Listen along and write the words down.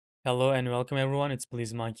Hello and welcome everyone, it's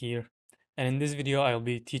Bleezy here. And in this video, I'll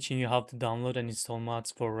be teaching you how to download and install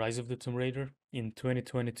mods for Rise of the Tomb Raider in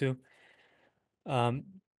 2022. Um,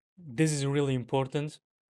 this is really important.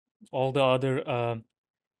 All the other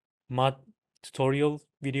mod tutorial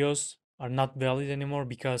videos are not valid anymore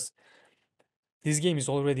because this game is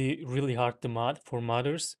already really hard to mod for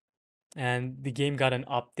modders. And the game got an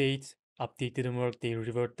update. Update didn't work, they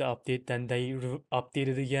revert the update, then they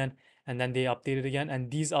updated again, and then they updated again.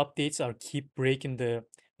 And these updates are keep breaking the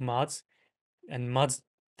mods, and mods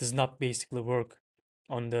does not basically work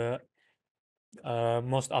on the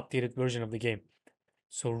most updated version of the game.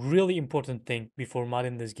 So really important thing before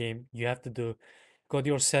modding this game, you have to do go to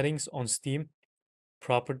your settings on Steam,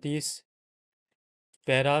 properties,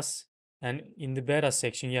 betas, and in the beta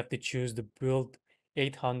section you have to choose the build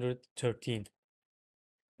 813.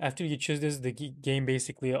 After you choose this, the game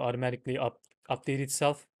basically automatically update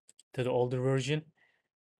itself to the older version,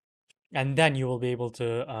 and then you will be able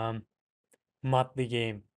to mod the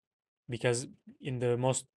game because in the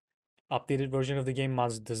most updated version of the game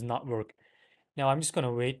mods does not work. Now I'm just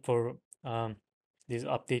gonna wait for this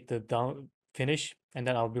update to down finish, and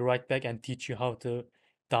then I'll be right back and teach you how to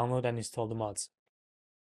download and install the mods.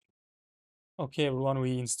 Okay, everyone,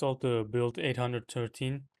 we installed the build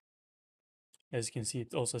 813. As you can see,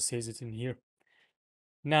 it also says it in here.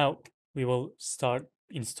 Now we will start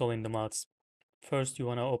installing the mods. First, you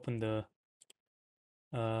want to open the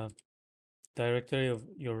uh, directory of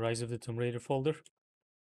your Rise of the Tomb Raider folder.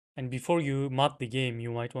 And before you mod the game,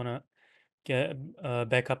 you might want to get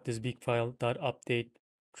back up this big file .update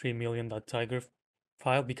 3million.tiger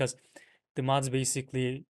file, because the mods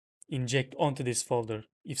basically inject onto this folder.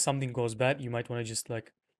 If something goes bad, you might want to just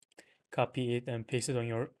like copy it and paste it on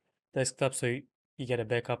your desktop so you get a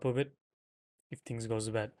backup of it if things goes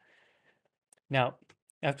bad. Now,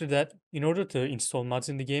 after that, in order to install mods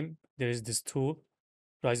in the game, there is this tool,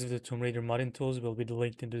 Rise of the Tomb Raider modding tools, will be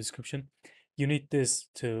linked in the description. You need this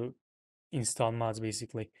to install mods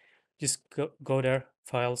basically. Just go there,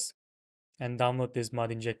 files, and download this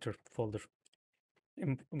mod injector folder,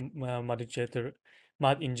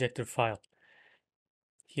 mod injector file.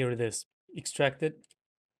 Here it is. Extract it,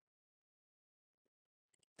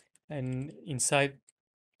 and inside,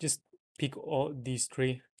 just pick all these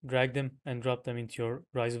three, drag them, and drop them into your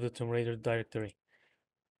Rise of the Tomb Raider directory.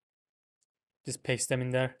 Just paste them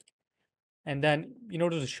in there. And then, in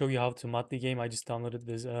order to show you how to mod the game, I just downloaded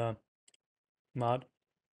this mod.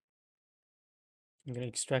 I'm gonna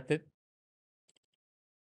extract it.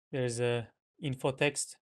 There's a info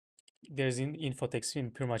text. There's info text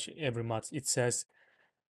in pretty much every mod. It says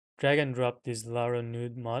drag and drop this Lara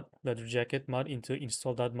Nude mod, leather jacket mod into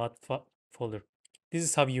install.mod folder. This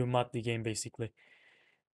is how you mod the game basically.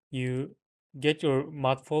 You get your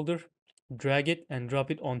mod folder, drag it and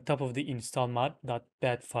drop it on top of the install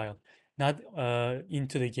mod.bat file. Not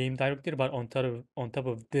into the game directory, but on top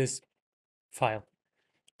of this file.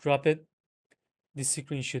 Drop it. This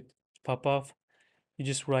screen should pop off. You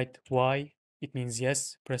just write Y, it means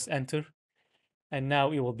yes, press enter. And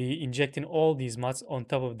now it will be injecting all these mods on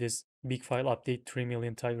top of this big file update 3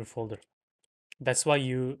 million tiger folder. That's why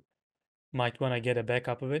you might want to get a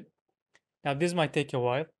backup of it. Now this might take a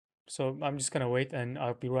while, so I'm just gonna wait and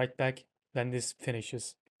I'll be right back when this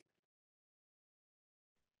finishes.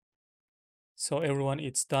 So everyone,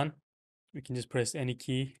 it's done. We can just press any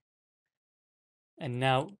key. And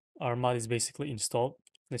now our mod is basically installed.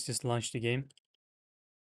 Let's just launch the game.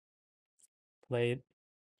 Play it.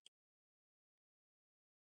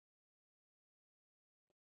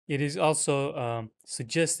 It is also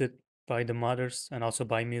suggested by the modders and also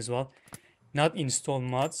by me as well, not install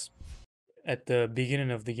mods at the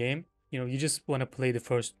beginning of the game. You just want to play the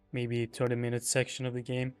first maybe 30-minute section of the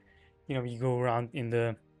game. You go around in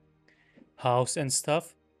the house and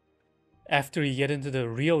stuff. After you get into the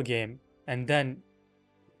real game, and then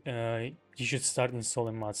you should start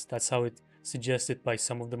installing mods. That's how it's suggested by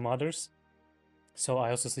some of the modders. So I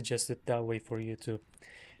also suggest it that way for you too.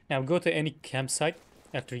 Now go to any campsite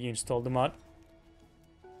after you install the mod,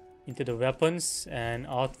 into the weapons and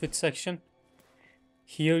outfit section.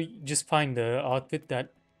 Here, just find the outfit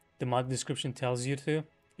that the mod description tells you to.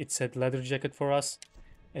 It said leather jacket for us.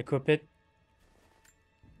 Equip it.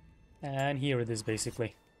 And here it is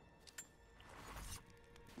basically.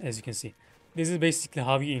 As you can see. This is basically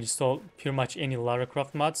how you install pretty much any Lara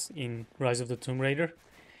Croft mods in Rise of the Tomb Raider.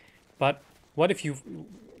 But what if you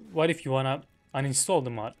wanna uninstall the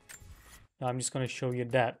mod? Now I'm just gonna show you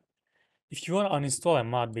that. If you wanna uninstall a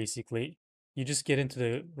mod, basically, you just get into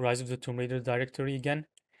the Rise of the Tomb Raider directory again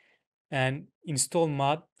and install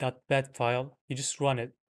mod.bat file. You just run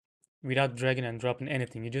it. without dragging and dropping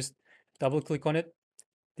anything. You just double click on it.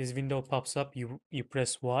 This window pops up. You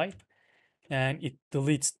press Y, and it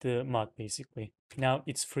deletes the mod basically. Now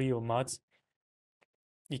it's free of mods.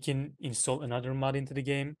 You can install another mod into the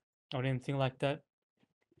game or anything like that.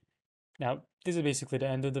 Now this is basically the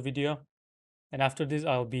end of the video. And after this,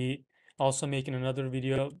 I'll be also making another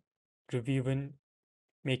video reviewing,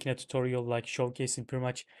 making a tutorial like showcasing pretty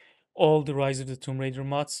much all the Rise of the Tomb Raider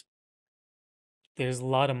mods. There's a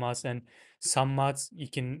lot of mods, and some mods you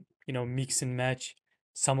can, mix and match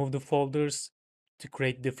some of the folders to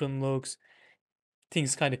create different looks.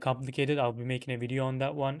 Things kind of complicated. I'll be making a video on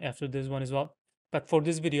that one after this one as well. But for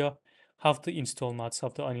this video, how to install mods, how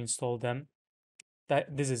to uninstall them,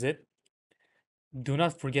 this is it. Do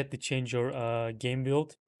not forget to change your game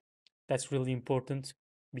build. That's really important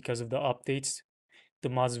because of the updates. The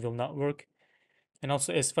mods will not work. And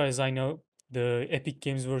also, as far as I know, the Epic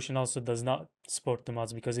Games version also does not support the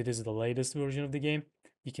mods because it is the latest version of the game.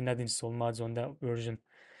 You cannot install mods on that version.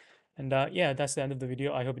 And yeah, that's the end of the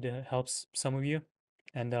video. I hope it helps some of you.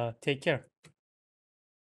 And take care.